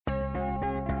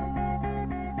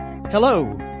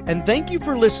Hello, and thank you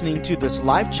for listening to this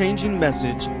life-changing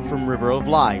message from River of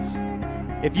Life.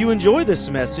 If you enjoy this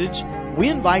message, we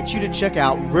invite you to check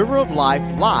out River of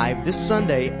Life live this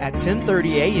Sunday at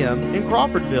 10:30 a.m. in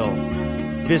Crawfordville.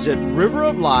 Visit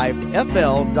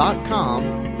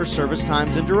riveroflifefl.com for service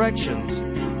times and directions.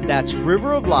 That's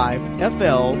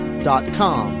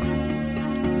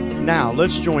riveroflifefl.com. Now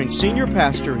let's join Senior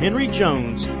Pastor Henry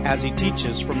Jones as he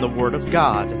teaches from the Word of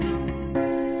God.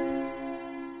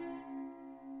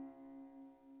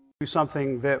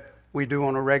 Something that we do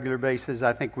on a regular basis.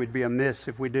 I think we'd be amiss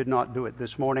if we did not do it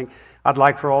this morning. I'd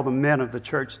like for all the men of the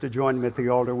church to join me at the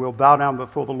altar. We'll bow down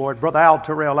before the Lord. Brother Al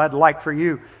Terrell, I'd like for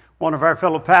you, one of our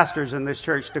fellow pastors in this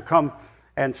church, to come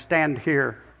and stand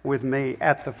here with me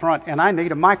at the front. And I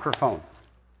need a microphone.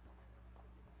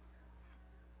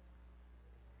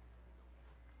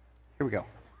 Here we go.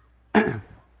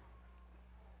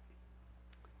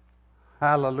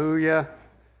 Hallelujah.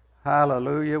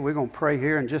 Hallelujah. We're going to pray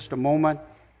here in just a moment.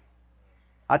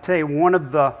 I tell you, one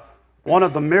of the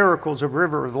miracles of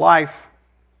River of Life,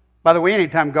 by the way,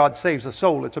 anytime God saves a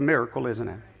soul, it's a miracle, isn't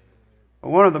it?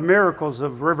 But one of the miracles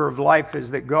of River of Life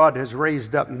is that God has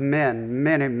raised up men,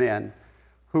 many men,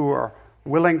 who are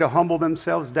willing to humble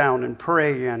themselves down and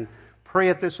pray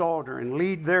at this altar and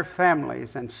lead their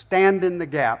families and stand in the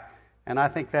gap. And I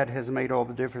think that has made all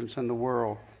the difference in the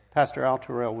world. Pastor Al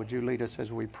Terrell, would you lead us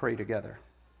as we pray together?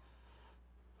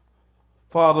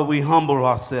 Father, we humble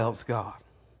ourselves, God.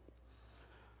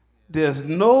 There's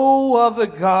no other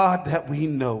God that we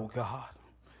know, God.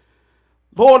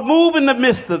 Lord, move in the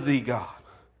midst of thee, God.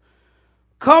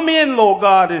 Come in, Lord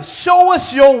God, and show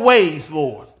us your ways,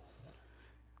 Lord.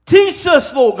 Teach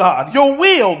us, Lord God, your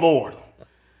will, Lord.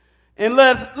 And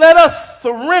let us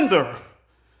surrender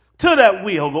to that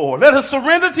will, Lord. Let us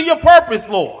surrender to your purpose,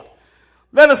 Lord.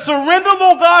 Let us surrender,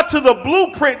 Lord God, to the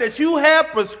blueprint that you have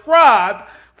prescribed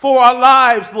for our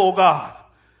lives, Lord God.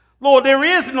 Lord, there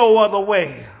is no other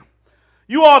way.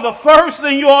 You are the first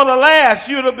and you are the last.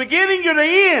 You're the beginning, you're the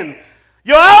end.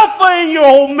 You're Alpha and you're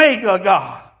Omega,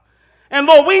 God. And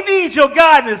Lord, we need your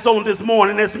guidance on this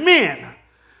morning as men.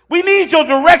 We need your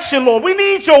direction, Lord. We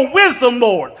need your wisdom,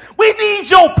 Lord. We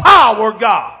need your power,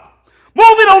 God.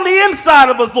 Move it on the inside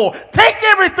of us, Lord. Take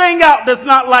everything out that's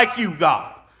not like you,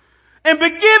 God. And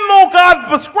begin, Lord God, to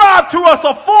prescribe to us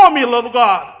a formula,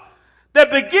 God, that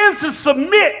begins to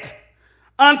submit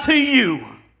unto you.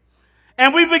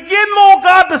 And we begin, Lord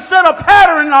God, to set a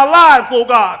pattern in our lives, Lord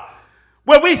God,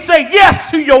 where we say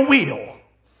yes to your will,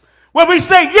 where we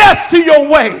say yes to your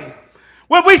way,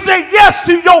 where we say yes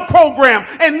to your program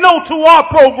and no to our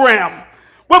program,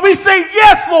 where we say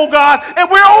yes, Lord God,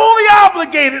 and we're only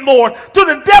obligated, Lord, to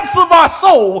the depths of our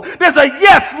soul. There's a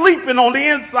yes leaping on the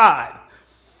inside.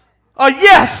 A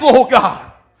yes, Lord God.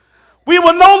 We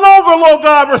will no longer, Lord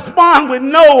God, respond with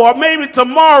no, or maybe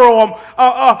tomorrow,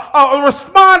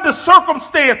 respond to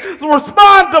circumstance,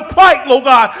 respond to plight, Lord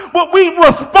God, but we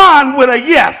respond with a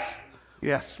yes.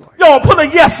 Yes, Lord. Yo, put a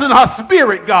yes in our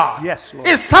spirit, God. Yes, Lord.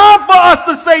 It's time for us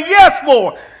to say yes,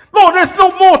 Lord. Lord, there's no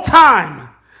more time.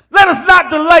 Let us not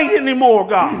delay anymore,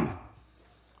 God.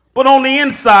 But on the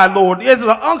inside, Lord, there's an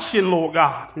unction, Lord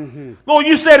God. Mm-hmm. Lord,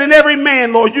 you said in every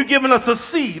man, Lord, you've given us a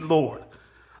seed, Lord.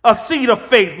 A seed of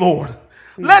faith, Lord.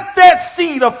 Mm-hmm. Let that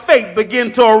seed of faith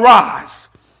begin to arise.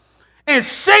 And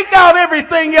shake out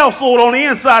everything else, Lord, on the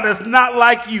inside that's not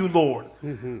like you, Lord.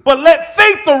 Mm-hmm. But let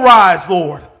faith arise,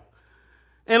 Lord.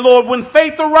 And Lord, when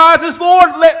faith arises,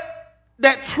 Lord, let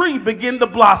that tree begin to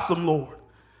blossom, Lord.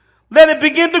 Let it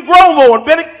begin to grow, Lord.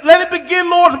 Let it begin,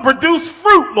 Lord, to produce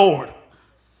fruit, Lord.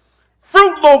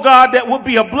 Fruit, Lord God, that would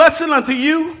be a blessing unto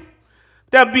you.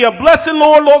 That would be a blessing,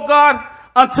 Lord God,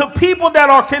 unto people that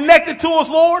are connected to us,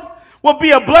 Lord. Will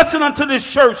be a blessing unto this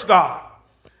church, God.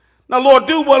 Now, Lord,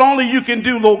 do what only you can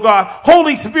do, Lord God.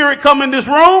 Holy Spirit, come in this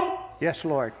room. Yes,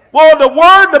 Lord. Lord, the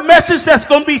word, the message that's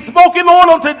going to be spoken, Lord,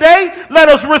 on today, let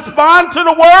us respond to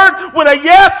the word with a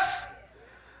yes.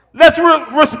 Let's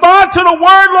respond to the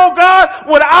word, Lord God,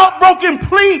 with an outspoken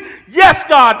plea. Yes,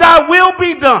 God, thy will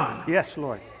be done. Yes,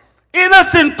 Lord. In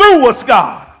us and through us,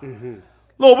 God. Mm-hmm.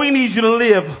 Lord, we need you to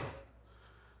live.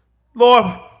 Lord,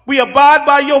 we abide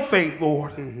by your faith,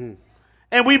 Lord. Mm-hmm.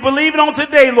 And we believe it on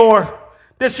today, Lord,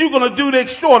 that you're going to do the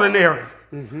extraordinary.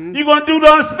 Mm-hmm. You're going to do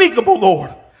the unspeakable,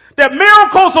 Lord. That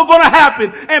miracles are going to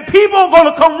happen and people are going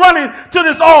to come running to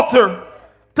this altar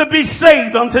to be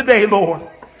saved on today, Lord.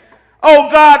 Oh,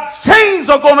 God, chains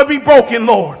are going to be broken,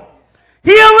 Lord.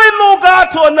 Healing, Lord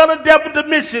God, to another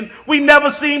dimension we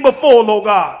never seen before, Lord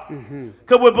God.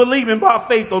 Because we're believing by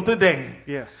faith on today.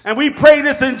 Yes. And we pray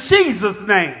this in Jesus'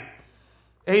 name.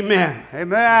 Amen.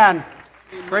 Amen.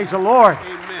 Praise the Lord.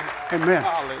 Amen. Amen.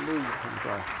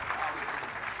 Hallelujah.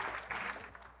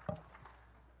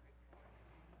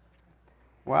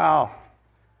 Wow.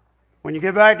 When you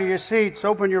get back to your seats,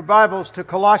 open your Bibles to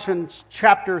Colossians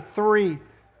chapter 3,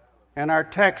 and our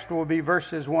text will be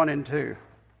verses 1 and 2.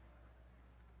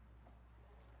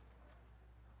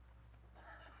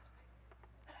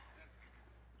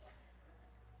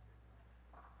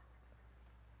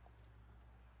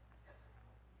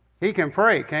 He can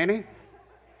pray, can't he?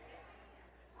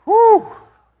 Whew!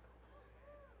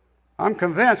 I'm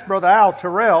convinced Brother Al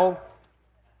Terrell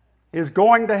is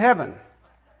going to heaven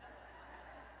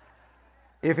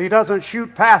if he doesn't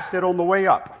shoot past it on the way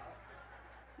up.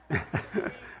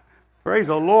 Praise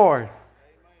the Lord.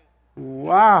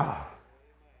 Wow.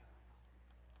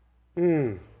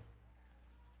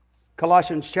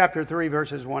 Colossians chapter 3,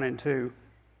 verses 1 and 2.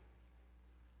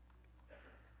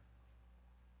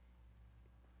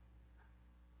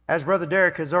 As Brother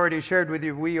Derek has already shared with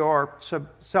you, we are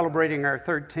celebrating our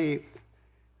 13th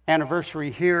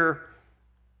anniversary here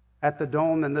at the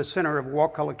Dome in the center of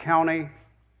Wakulla County.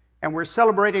 And we're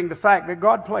celebrating the fact that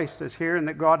God placed us here and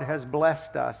that God has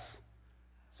blessed us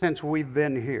since we've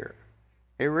been here.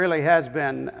 It really has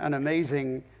been an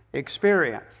amazing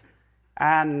experience.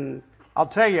 And I'll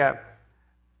tell you,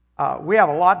 we have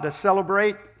a lot to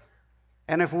celebrate.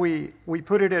 And if we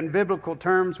put it in biblical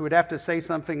terms, we'd have to say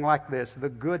something like this: the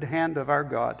good hand of our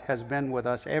God has been with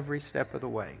us every step of the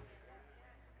way.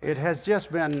 It has just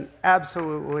been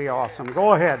absolutely awesome.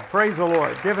 Go ahead. Praise the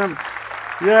Lord. Give him,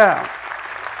 yeah.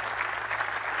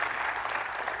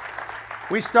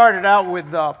 We started out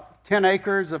with 10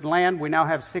 acres of land. We now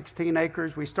have 16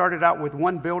 acres. We started out with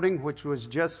one building, which was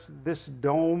just this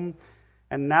dome.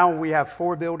 And now we have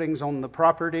 4 buildings on the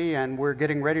property, and we're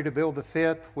getting ready to build the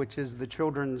 5th, which is the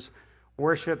Children's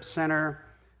Worship Center.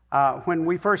 When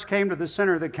we first came to the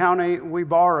center of the county, we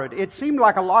borrowed. It seemed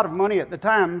like a lot of money at the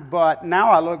time, but now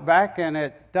I look back and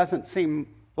it doesn't seem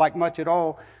like much at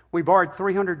all. We borrowed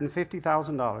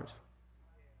 $350,000.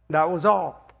 That was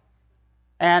all.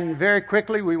 And very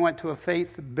quickly we went to a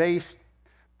faith-based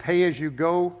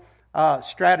pay-as-you-go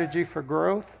strategy for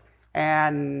growth.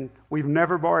 And we've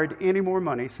never borrowed any more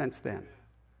money since then.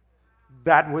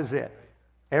 That was it.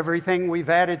 Everything we've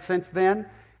added since then.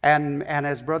 And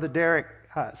as Brother Derek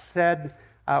said,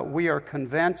 we are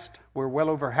convinced, we're well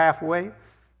over halfway,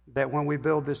 that when we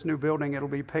build this new building, it'll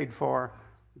be paid for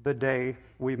the day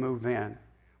we move in.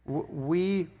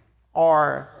 We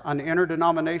are an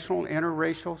interdenominational,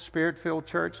 interracial, spirit-filled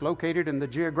church located in the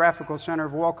geographical center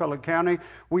of Wakulla County.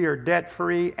 We are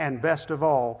debt-free, and best of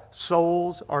all,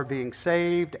 souls are being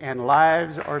saved and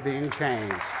lives are being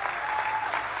changed.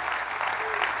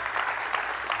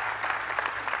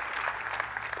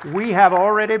 We have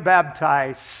already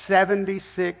baptized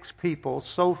 76 people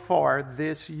so far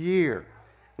this year.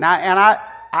 Now, and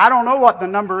I don't know what the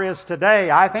number is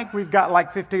today. I think we've got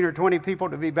like 15 or 20 people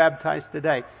to be baptized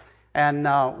today. And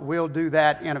we'll do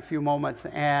that in a few moments,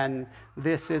 and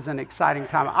this is an exciting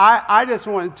time. I just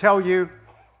want to tell you,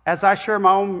 as I share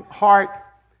my own heart,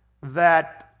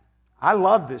 that I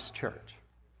love this church.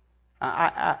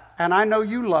 And I know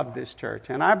you love this church,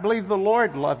 and I believe the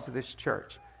Lord loves this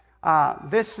church.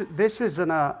 This is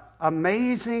an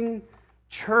amazing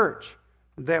church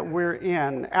that we're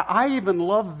in. I even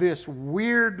love this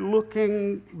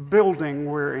weird-looking building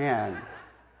we're in,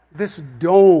 this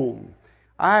dome.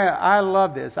 I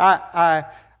love this. I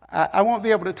won't be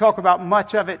able to talk about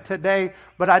much of it today,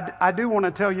 but I do want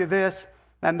to tell you this,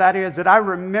 and that is that I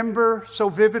remember so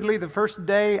vividly the first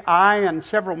day I and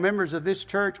several members of this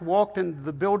church walked into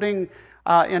the building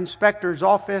inspector's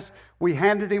office. We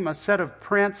handed him a set of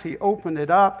prints. He opened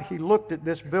it up. He looked at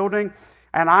this building,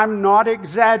 and I'm not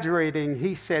exaggerating.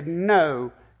 He said,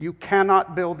 "No, you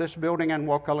cannot build this building in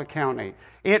Wakulla County.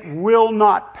 It will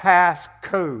not pass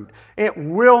code. It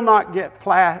will not get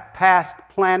past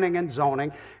planning and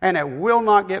zoning, and it will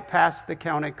not get past the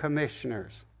county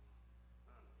commissioners."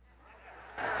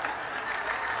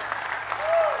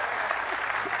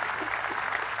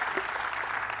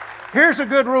 Here's a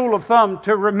good rule of thumb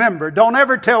to remember. Don't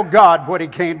ever tell God what He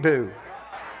can't do.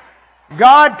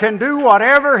 God can do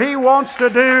whatever He wants to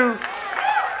do,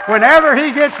 whenever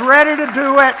He gets ready to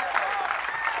do it.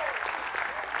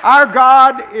 Our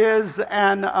God is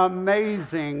an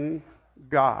amazing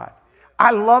God.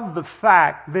 I love the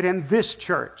fact that in this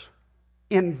church,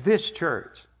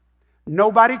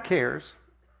 nobody cares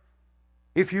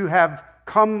if you have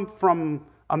come from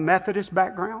a Methodist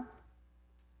background,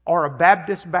 or a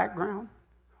Baptist background,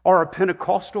 or a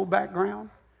Pentecostal background,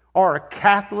 or a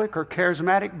Catholic or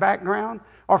charismatic background,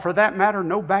 or for that matter,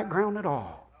 no background at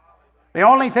all. The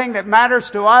only thing that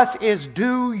matters to us is,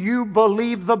 do you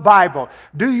believe the Bible?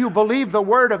 Do you believe the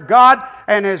Word of God?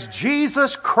 And is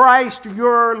Jesus Christ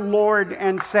your Lord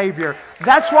and Savior?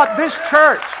 That's what this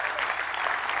church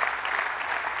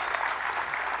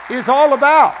is all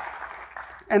about.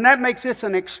 And that makes this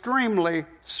an extremely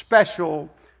special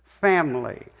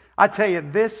family. I tell you,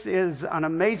 this is an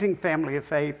amazing family of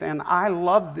faith, and I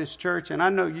love this church, and I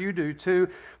know you do too.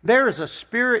 There is a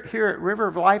spirit here at River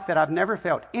of Life that I've never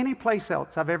felt any place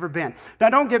else I've ever been. Now,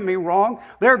 don't get me wrong.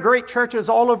 There are great churches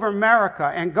all over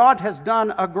America, and God has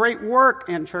done a great work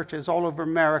in churches all over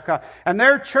America. And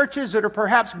there are churches that are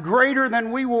perhaps greater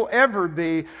than we will ever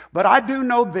be, but I do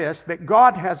know this, that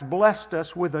God has blessed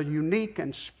us with a unique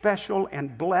and special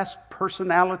and blessed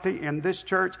personality in this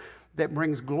church that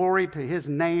brings glory to His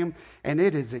name, and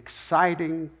it is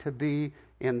exciting to be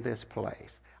in this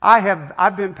place.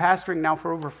 I've been pastoring now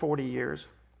for over 40 years,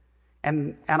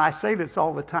 and I say this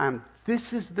all the time.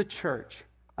 This is the church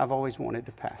I've always wanted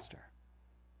to pastor.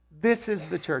 This is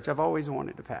the church I've always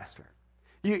wanted to pastor.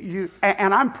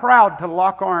 And I'm proud to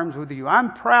lock arms with you.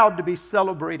 I'm proud to be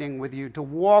celebrating with you, to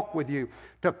walk with you,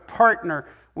 to partner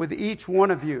with each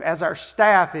one of you, as our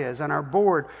staff is and our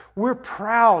board. We're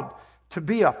proud to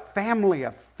be a family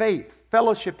of faith,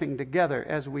 fellowshipping together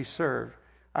as we serve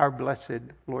our blessed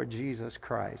Lord Jesus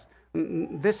Christ.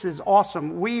 This is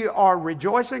awesome. We are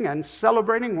rejoicing and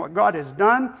celebrating what God has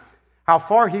done, how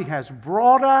far He has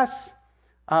brought us,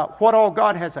 what all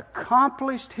God has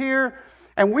accomplished here.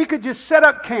 And we could just set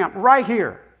up camp right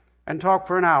here and talk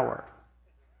for an hour.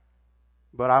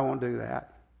 But I won't do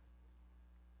that.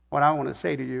 What I want to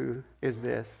say to you is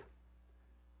this.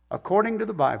 According to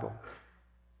the Bible,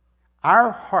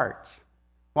 our hearts,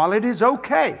 while it is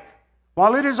okay,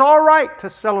 while it is all right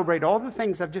to celebrate all the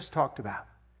things I've just talked about,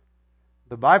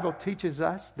 the Bible teaches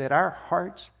us that our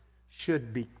hearts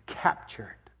should be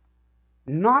captured,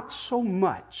 not so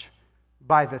much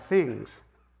by the things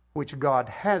which God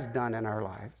has done in our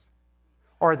lives,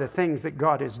 or the things that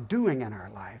God is doing in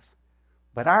our lives,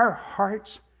 but our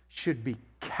hearts should be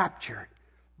captured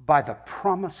by the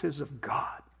promises of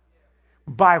God,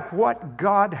 by what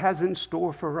God has in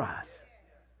store for us.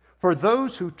 For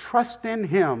those who trust in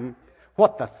Him,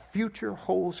 what the future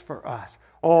holds for us.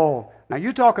 Oh, now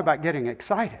you talk about getting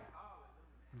excited.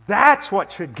 That's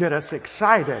what should get us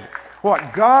excited.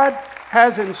 What God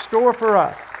has in store for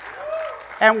us.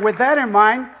 And with that in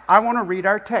mind, I want to read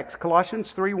our text,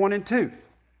 Colossians 3, 1 and 2.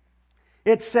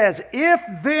 It says, if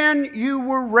then you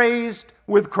were raised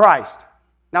with Christ.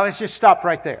 Now let's just stop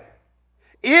right there.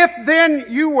 If then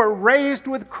you were raised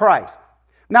with Christ.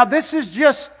 Now this is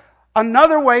just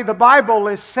another way the Bible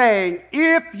is saying,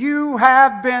 if you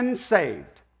have been saved,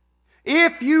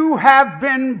 if you have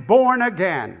been born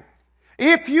again,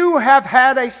 if you have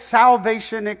had a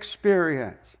salvation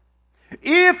experience,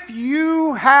 if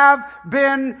you have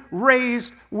been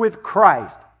raised with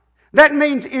Christ. That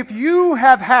means if you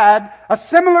have had a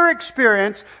similar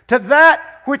experience to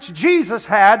that which Jesus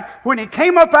had when He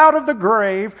came up out of the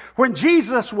grave, when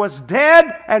Jesus was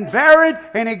dead and buried,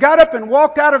 and He got up and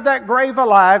walked out of that grave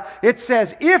alive, it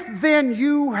says, if then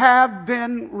you have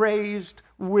been raised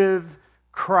with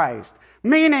Christ.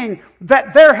 Meaning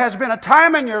that there has been a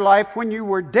time in your life when you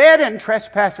were dead in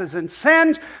trespasses and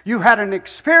sins, you had an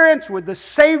experience with the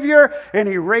Savior, and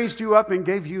He raised you up and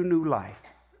gave you new life.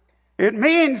 It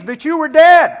means that you were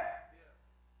dead,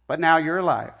 but now you're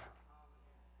alive.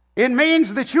 It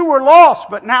means that you were lost,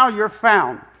 but now you're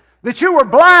found. That you were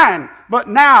blind, but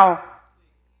now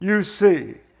you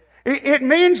see. It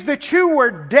means that you were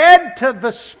dead to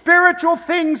the spiritual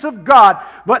things of God,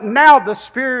 but now the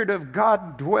Spirit of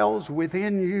God dwells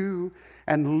within you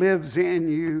and lives in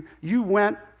you. You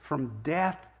went from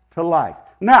death to life.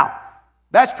 Now,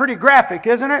 that's pretty graphic,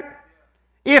 isn't it?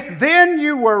 If then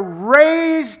you were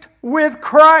raised with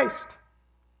Christ,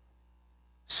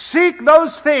 seek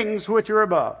those things which are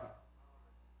above,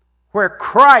 where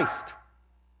Christ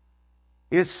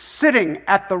is sitting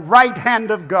at the right hand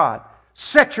of God.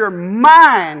 Set your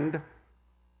mind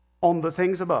on the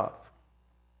things above.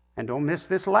 And don't miss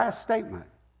this last statement.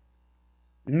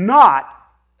 Not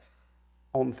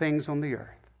on things on the earth.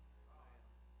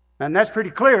 And that's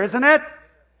pretty clear, isn't it?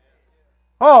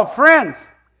 Oh, friends,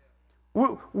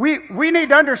 we need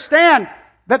to understand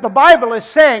that the Bible is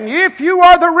saying, if you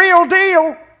are the real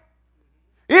deal,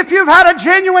 if you've had a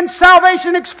genuine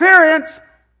salvation experience,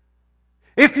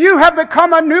 if you have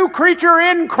become a new creature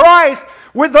in Christ,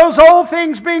 with those old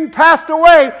things being passed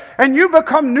away, and you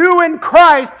become new in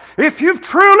Christ, if you've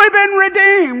truly been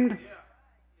redeemed,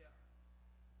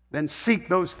 then seek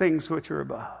those things which are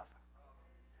above.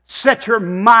 Set your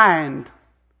mind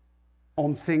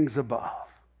on things above.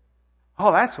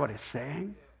 Oh, that's what it's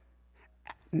saying.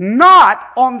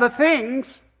 Not on the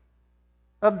things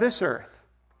of this earth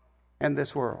and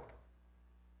this world.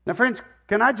 Now, friends,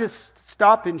 can I just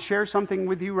stop and share something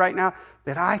with you right now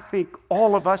that I think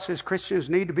all of us as Christians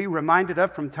need to be reminded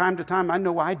of from time to time? I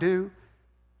know I do.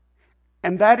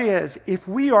 And that is, if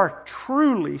we are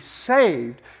truly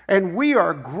saved and we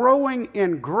are growing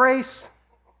in grace,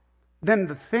 then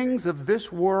the things of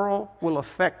this world will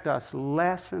affect us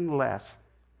less and less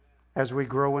as we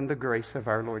grow in the grace of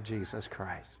our Lord Jesus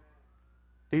Christ.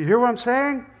 Do you hear what I'm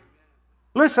saying?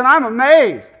 Listen, I'm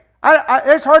amazed.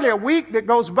 There's hardly a week that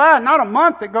goes by, not a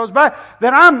month that goes by,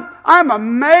 that I'm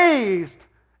amazed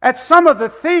at some of the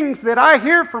things that I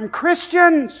hear from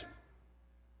Christians.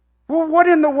 Well, what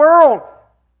in the world?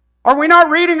 Are we not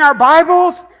reading our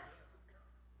Bibles?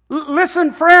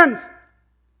 Listen, friends.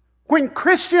 When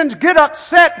Christians get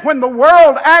upset when the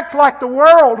world acts like the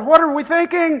world, what are we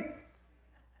thinking?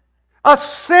 A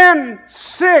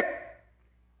sin-sick,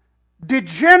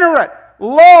 degenerate,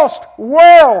 lost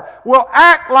world will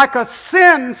act like a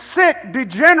sin-sick,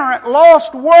 degenerate,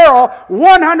 lost world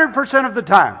 100% of the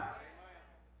time.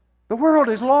 The world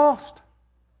is lost.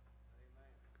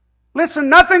 Listen,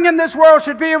 nothing in this world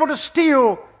should be able to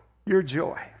steal your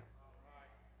joy.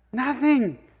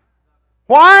 Nothing.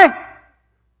 Why?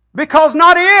 Because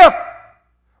not if,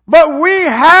 but we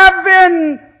have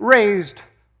been raised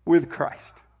with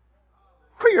Christ.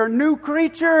 We are new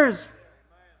creatures.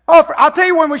 Oh, I'll tell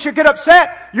you when we should get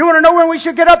upset. You want to know when we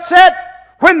should get upset?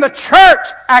 When the church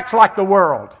acts like the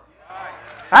world.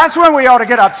 That's when we ought to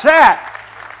get upset.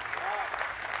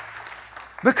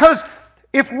 Because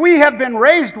if we have been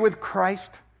raised with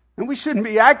Christ, then we shouldn't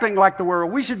be acting like the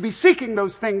world. We should be seeking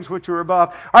those things which are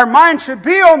above. Our mind should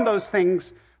be on those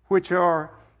things which are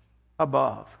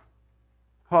above.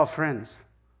 Oh, friends,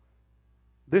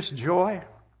 this joy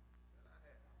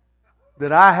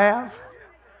that I have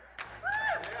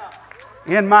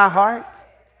in my heart,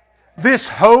 this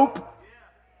hope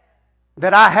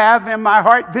that I have in my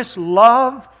heart, this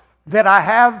love that I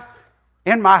have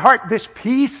in my heart, this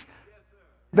peace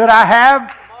that I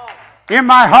have in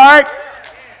my heart,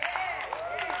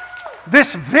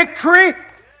 this victory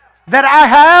that I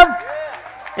have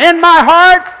in my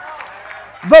heart,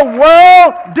 the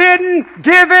world didn't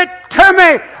give it to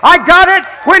me. I got it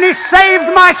when He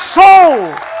saved my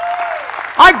soul.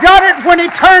 I got it when He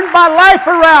turned my life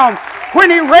around, when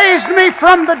He raised me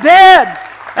from the dead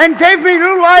and gave me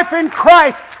new life in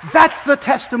Christ. That's the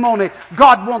testimony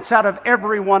God wants out of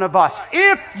every one of us.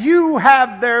 If you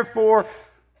have therefore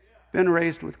been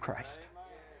raised with Christ,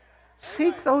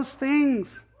 seek those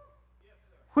things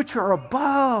which are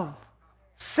above.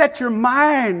 Set your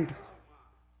mind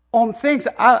on things.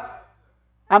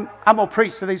 I'm going to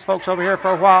preach to these folks over here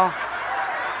for a while.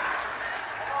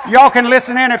 Y'all can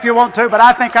listen in if you want to, but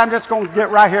I think I'm just going to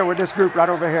get right here with this group right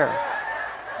over here.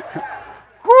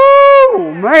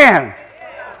 Woo, man.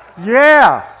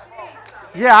 Yeah.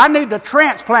 Yeah, I need to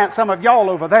transplant some of y'all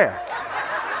over there.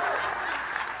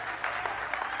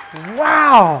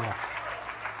 Wow.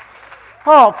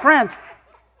 Oh, friends.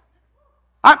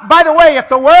 By the way, if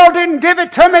the world didn't give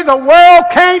it to me, the world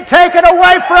can't take it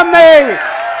away from me.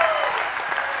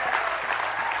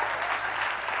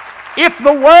 If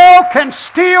the world can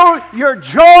steal your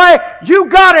joy, you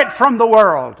got it from the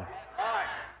world.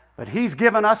 But He's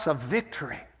given us a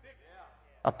victory,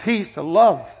 a peace, a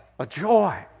love, a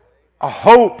joy, a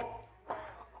hope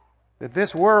that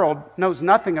this world knows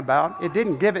nothing about. It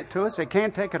didn't give it to us. It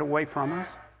can't take it away from us.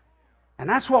 And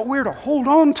that's what we're to hold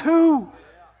on to.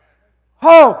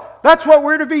 Oh, that's what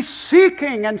we're to be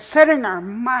seeking and setting our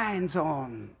minds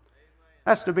on.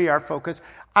 That's to be our focus.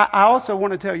 I also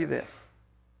want to tell you this,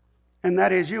 and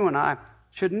that is you and I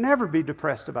should never be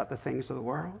depressed about the things of the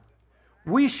world.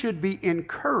 We should be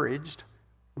encouraged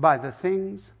by the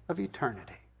things of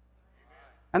eternity.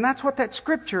 And that's what that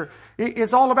Scripture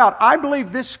is all about. I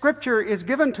believe this Scripture is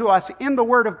given to us in the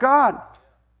Word of God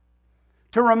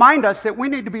to remind us that we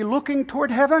need to be looking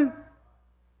toward heaven.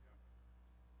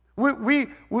 We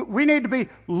need to be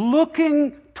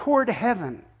looking toward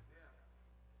heaven.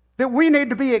 That we need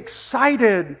to be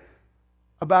excited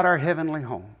about our heavenly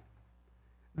home.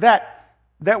 That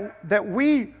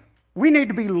we need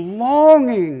to be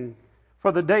longing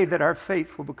for the day that our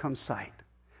faith will become sight.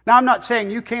 Now, I'm not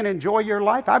saying you can't enjoy your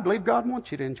life. I believe God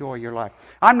wants you to enjoy your life.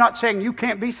 I'm not saying you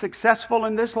can't be successful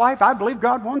in this life. I believe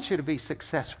God wants you to be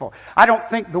successful. I don't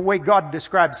think the way God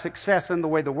describes success and the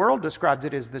way the world describes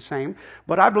it is the same,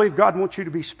 but I believe God wants you to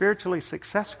be spiritually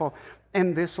successful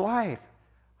in this life.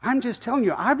 I'm just telling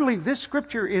you, I believe this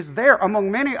Scripture is there among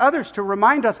many others to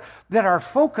remind us that our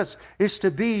focus is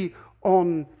to be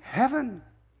on heaven.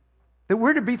 that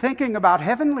we're to be thinking about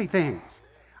heavenly things.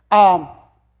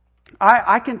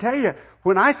 I can tell you,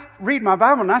 when I read my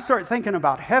Bible and I start thinking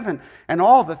about heaven and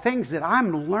all the things that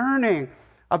I'm learning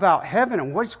about heaven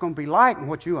and what it's going to be like and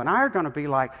what you and I are going to be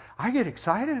like, I get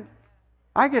excited.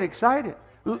 I get excited.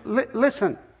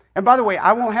 Listen, and by the way,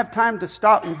 I won't have time to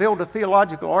stop and build a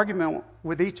theological argument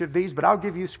with each of these, but I'll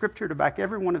give you scripture to back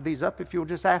every one of these up if you'll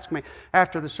just ask me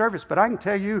after the service. But I can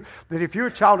tell you that if you're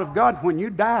a child of God, when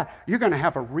you die, you're going to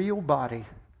have a real body.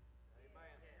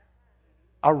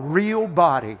 A real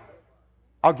body.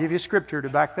 I'll give you scripture to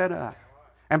back that up.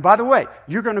 And by the way,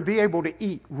 you're going to be able to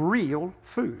eat real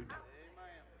food.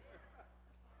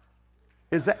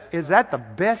 Is that the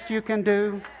best you can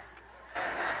do?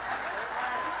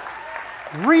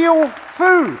 Real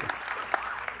food.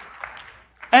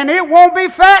 And it won't be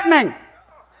fattening.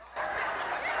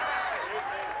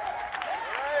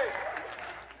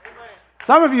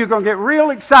 Some of you are going to get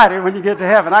real excited when you get to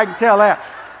heaven. I can tell that.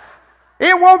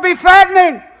 It won't be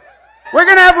fattening. We're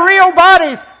going to have real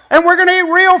bodies. And we're going to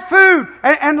eat real food.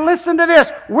 And listen to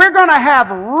this. We're going to have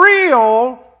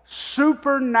real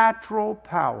supernatural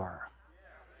power.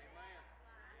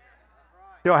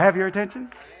 Do I have your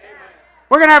attention?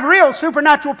 We're going to have real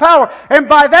supernatural power. And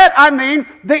by that I mean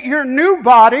that your new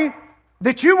body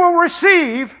that you will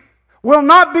receive will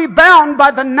not be bound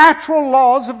by the natural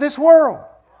laws of this world.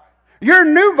 Your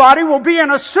new body will be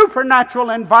in a supernatural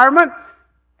environment,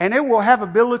 and it will have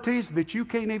abilities that you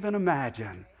can't even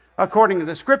imagine, according to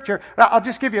the Scripture. I'll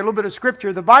just give you a little bit of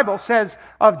Scripture. The Bible says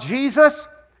of Jesus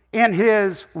in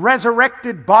His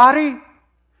resurrected body,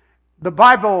 the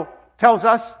Bible tells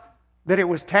us that it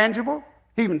was tangible.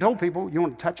 He even told people, you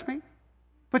want to touch me?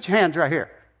 Put your hands right here.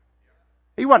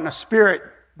 He wasn't a spirit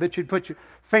that you'd put your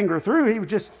finger through. He was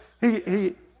just,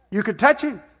 you could touch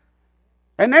him.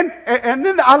 And then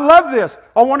I love this.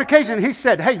 On one occasion, he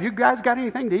said, hey, you guys got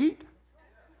anything to eat?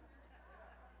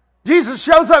 Jesus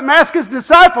shows up and asks his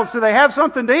disciples, do they have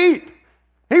something to eat?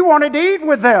 He wanted to eat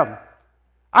with them.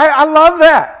 I love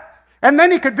that. And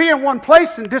then he could be in one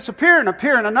place and disappear and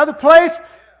appear in another place.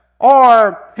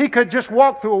 Or he could just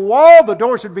walk through a wall, the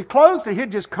doors would be closed, and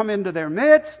he'd just come into their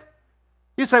midst.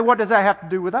 You say, what does that have to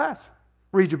do with us?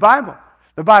 Read your Bible.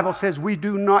 The Bible says we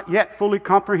do not yet fully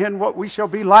comprehend what we shall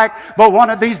be like, but one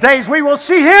of these days we will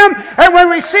see Him, and when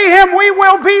we see Him, we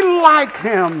will be like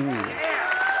Him.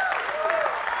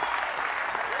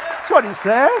 That's what He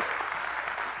says.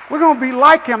 We're going to be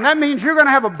like Him. That means you're going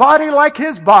to have a body like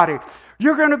His body.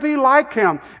 You're going to be like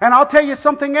Him. And I'll tell you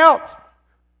something else.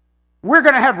 We're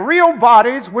going to have real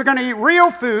bodies, we're going to eat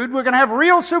real food, we're going to have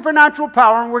real supernatural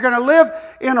power, and we're going to live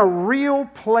in a real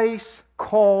place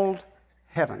called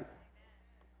heaven.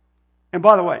 And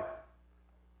by the way,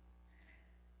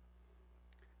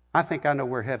 I think I know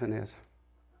where heaven is.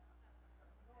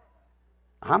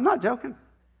 I'm not joking.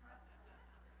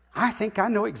 I think I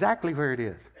know exactly where it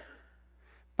is.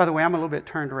 By the way, I'm a little bit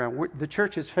turned around. The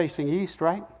church is facing east,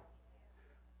 right?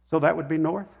 So that would be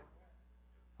north.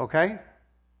 Okay?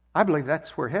 I believe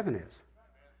that's where heaven is.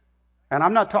 And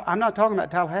I'm not talking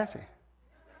about Tallahassee.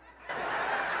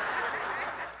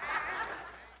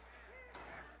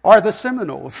 Or the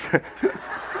Seminoles.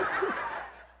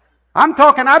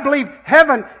 I believe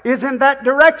heaven is in that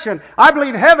direction. I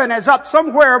believe heaven is up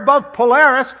somewhere above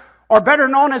Polaris, or better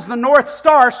known as the North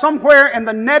Star, somewhere in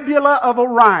the nebula of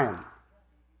Orion.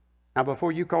 Now,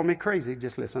 before you call me crazy,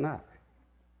 just listen up.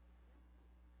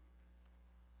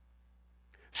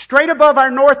 Straight above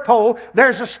our North Pole,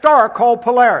 there's a star called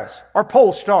Polaris, or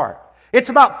Pole Star. It's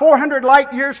about 400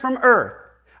 light years from Earth.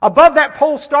 Above that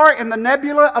pole star in the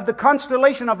nebula of the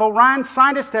constellation of Orion,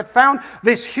 scientists have found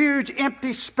this huge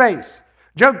empty space.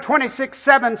 Job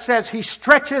 26:7 says, He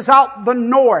stretches out the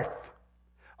north.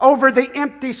 Over the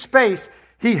empty space,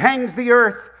 He hangs the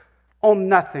earth on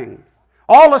nothing.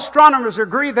 All astronomers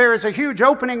agree there is a huge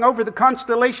opening over the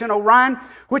constellation Orion,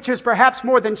 which is perhaps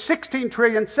more than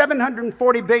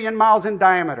 16,740 billion miles in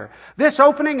diameter. This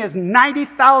opening is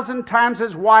 90,000 times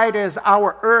as wide as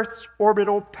our Earth's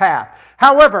orbital path.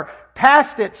 However,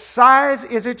 past its size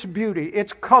is its beauty.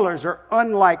 Its colors are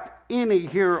unlike any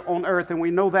here on Earth, and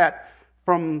we know that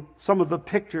from some of the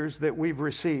pictures that we've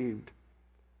received.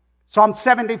 Psalm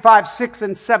 75, 6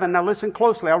 and 7. Now listen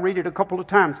closely. I'll read it a couple of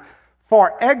times.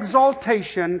 For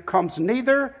exaltation comes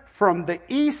neither from the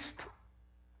east,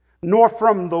 nor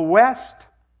from the west,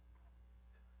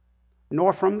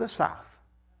 nor from the south.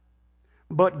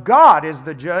 But God is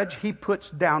the judge. He puts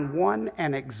down one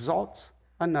and exalts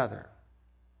another.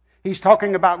 He's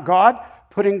talking about God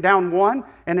putting down one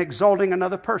and exalting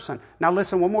another person. Now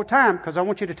listen one more time, because I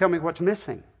want you to tell me what's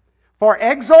missing. For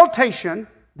exaltation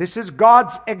This is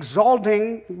God's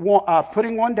exalting,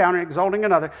 putting one down and exalting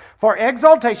another. For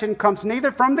exaltation comes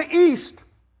neither from the east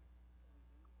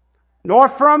nor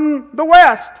from the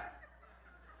west.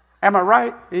 Am I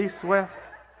right? East, west?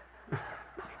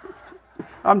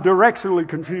 I'm directionally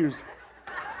confused.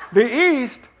 The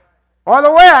east or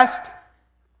the west,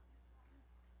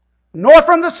 nor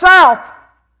from the south.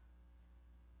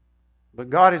 But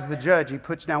God is the judge. He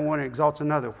puts down one and exalts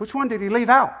another. Which one did he leave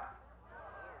out?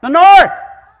 The north.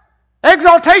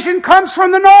 Exaltation comes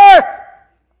from the north.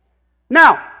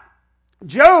 Now,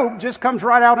 Job just comes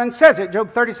right out and says it.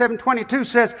 Job 37:22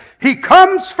 says, He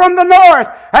comes from the north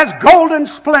as golden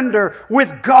splendor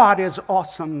with God as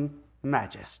awesome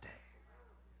majesty.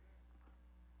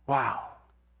 Wow.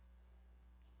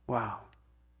 Wow.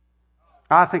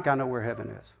 I think I know where heaven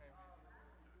is.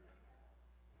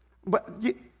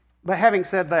 But having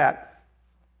said that,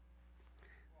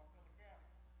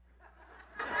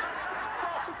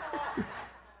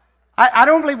 I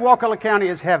don't believe Wakulla County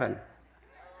is heaven.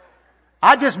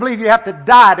 I just believe you have to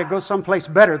die to go someplace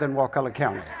better than Wakulla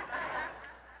County.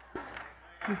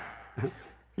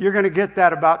 You're going to get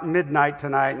that about midnight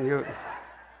tonight, and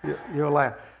you'll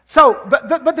laugh. So,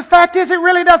 but the fact is, it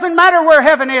really doesn't matter where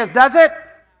heaven is, does it?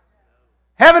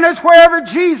 Heaven is wherever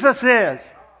Jesus is.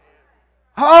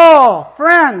 Oh,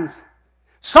 friends,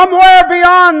 somewhere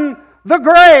beyond the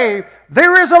grave,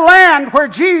 there is a land where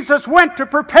Jesus went to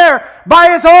prepare by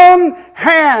His own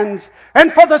hands.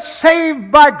 And for the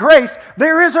saved by grace,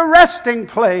 there is a resting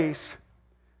place.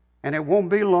 And it won't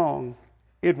be long.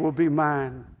 It will be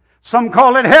mine. Some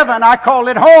call it heaven. I call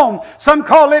it home. Some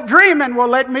call it dreaming. Well,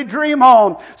 let me dream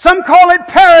on. Some call it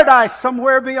paradise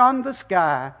somewhere beyond the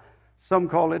sky. Some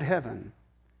call it heaven.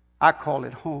 I call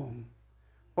it home.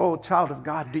 Oh, child of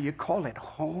God, do you call it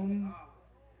home?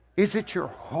 Is it your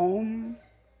home?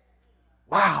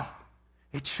 Wow.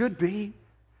 It should be.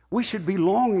 We should be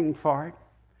longing for it.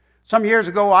 Some years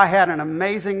ago, I had an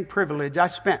amazing privilege. I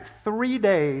spent 3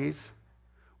 days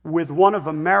with one of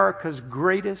America's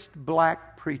greatest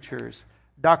black preachers,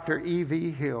 Dr.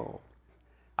 E.V. Hill.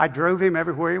 I drove him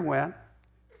everywhere he went.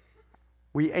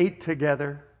 We ate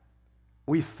together.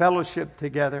 We fellowshiped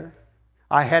together.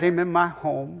 I had him in my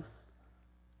home.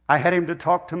 I had him to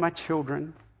talk to my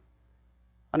children.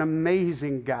 An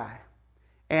amazing guy.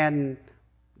 And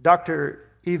Dr.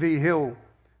 E.V. Hill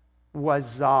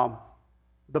was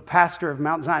the pastor of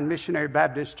Mount Zion Missionary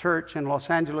Baptist Church in Los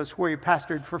Angeles, where he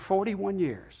pastored for 41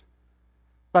 years.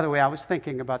 By the way, I was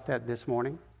thinking about that this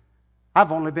morning.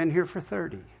 I've only been here for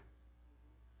 30.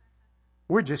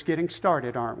 We're just getting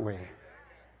started, aren't we?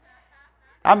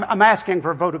 I'm asking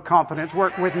for a vote of confidence.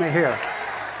 Work with me here.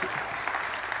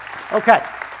 Okay.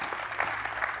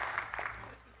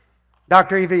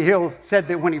 Dr. E.V. Hill said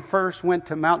that when he first went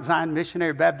to Mount Zion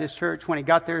Missionary Baptist Church, when he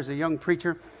got there as a young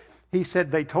preacher, he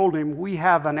said they told him, we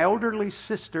have an elderly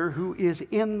sister who is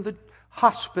in the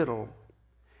hospital,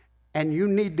 and you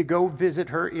need to go visit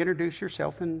her, introduce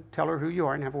yourself, and tell her who you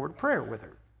are and have a word of prayer with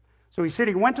her. So he said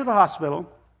he went to the hospital.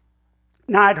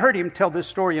 Now, I'd heard him tell this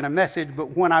story in a message,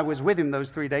 but when I was with him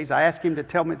those 3 days, I asked him to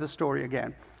tell me the story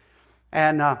again.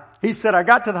 And he said, I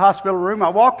got to the hospital room. I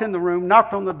walked in the room,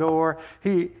 knocked on the door.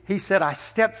 He said, I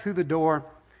stepped through the door.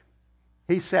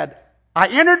 He said, I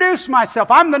introduced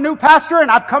myself. I'm the new pastor, and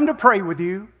I've come to pray with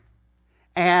you.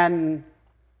 And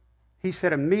he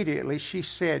said immediately, she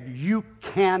said, you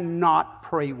cannot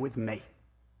pray with me.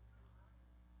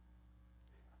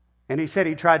 And he said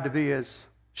he tried to be as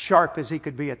sharp as he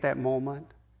could be at that moment.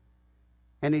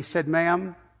 And he said,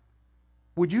 ma'am,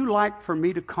 would you like for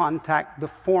me to contact the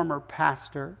former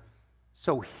pastor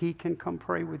so he can come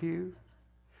pray with you?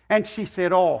 And she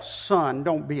said, oh, son,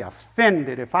 don't be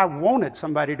offended. If I wanted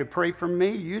somebody to pray for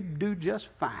me, you'd do just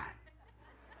fine.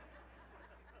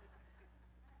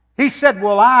 He said,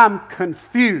 well, I'm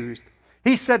confused.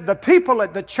 He said, the people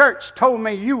at the church told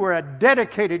me you were a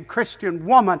dedicated Christian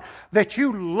woman, that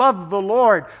you loved the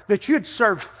Lord, that you'd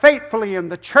served faithfully in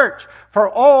the church for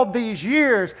all these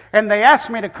years, and they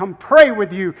asked me to come pray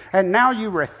with you, and now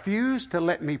you refuse to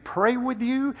let me pray with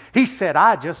you? He said,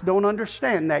 I just don't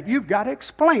understand that. You've got to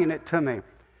explain it to me.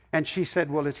 And she said,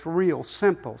 well, it's real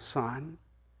simple, son.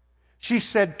 She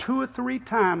said, 2 or 3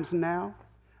 times now,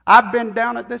 I've been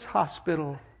down at this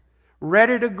hospital,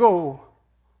 ready to go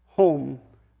home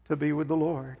to be with the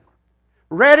Lord,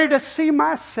 ready to see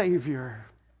my Savior,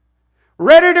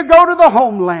 ready to go to the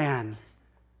homeland.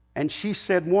 And she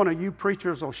said, one of you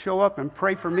preachers will show up and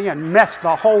pray for me and mess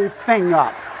the whole thing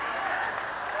up.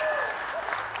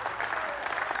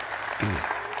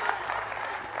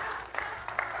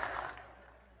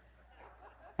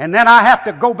 And then I have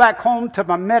to go back home to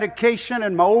my medication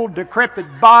and my old decrepit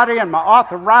body and my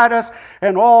arthritis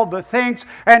and all the things.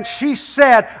 And she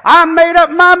said, I made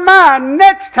up my mind.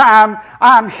 Next time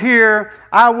I'm here,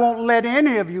 I won't let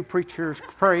any of you preachers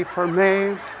pray for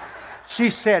me. She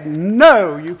said,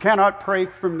 no, you cannot pray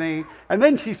for me. And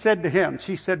then she said to him,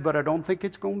 she said, but I don't think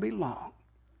it's going to be long.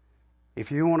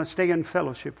 If you want to stay in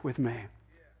fellowship with me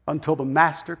until the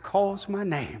Master calls my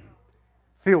name,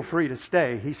 feel free to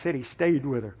stay. He said he stayed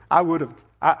with her. I would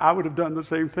have done the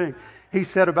same thing. He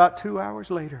said about 2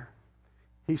 hours later,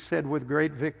 he said with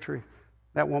great victory,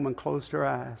 that woman closed her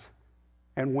eyes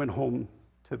and went home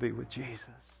to be with Jesus.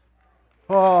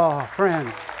 Oh,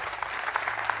 friends,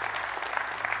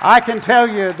 I can tell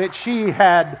you that she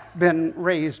had been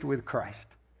raised with Christ.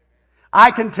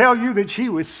 I can tell you that she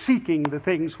was seeking the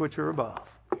things which are above.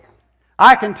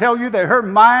 I can tell you that her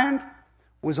mind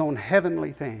was on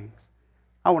heavenly things.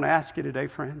 I want to ask you today,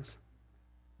 friends,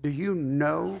 do you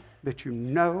know that you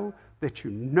know that you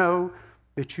know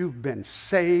that you've been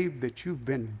saved, that you've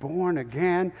been born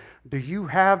again? Do you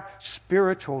have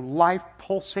spiritual life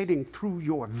pulsating through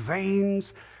your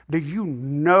veins? Do you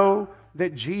know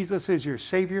that Jesus is your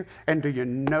Savior? And do you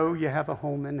know you have a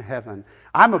home in heaven?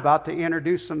 I'm about to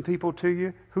introduce some people to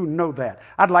you who know that.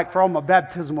 I'd like for all my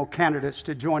baptismal candidates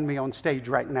to join me on stage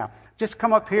right now. Just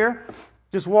come up here.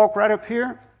 Just walk right up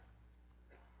here.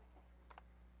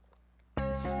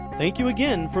 Thank you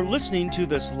again for listening to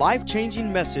this life-changing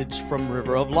message from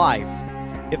River of Life.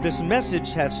 If this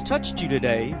message has touched you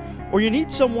today, or you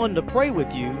need someone to pray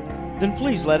with you, then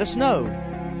please let us know.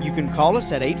 You can call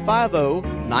us at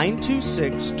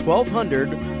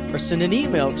 850-926-1200 or send an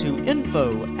email to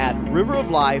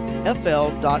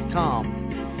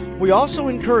info@riveroflifefl.com. We also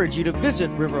encourage you to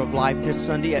visit River of Life this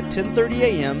Sunday at 10:30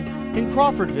 a.m. in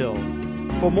Crawfordville.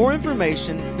 For more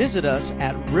information, visit us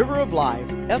at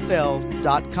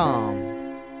riveroflifefl.com.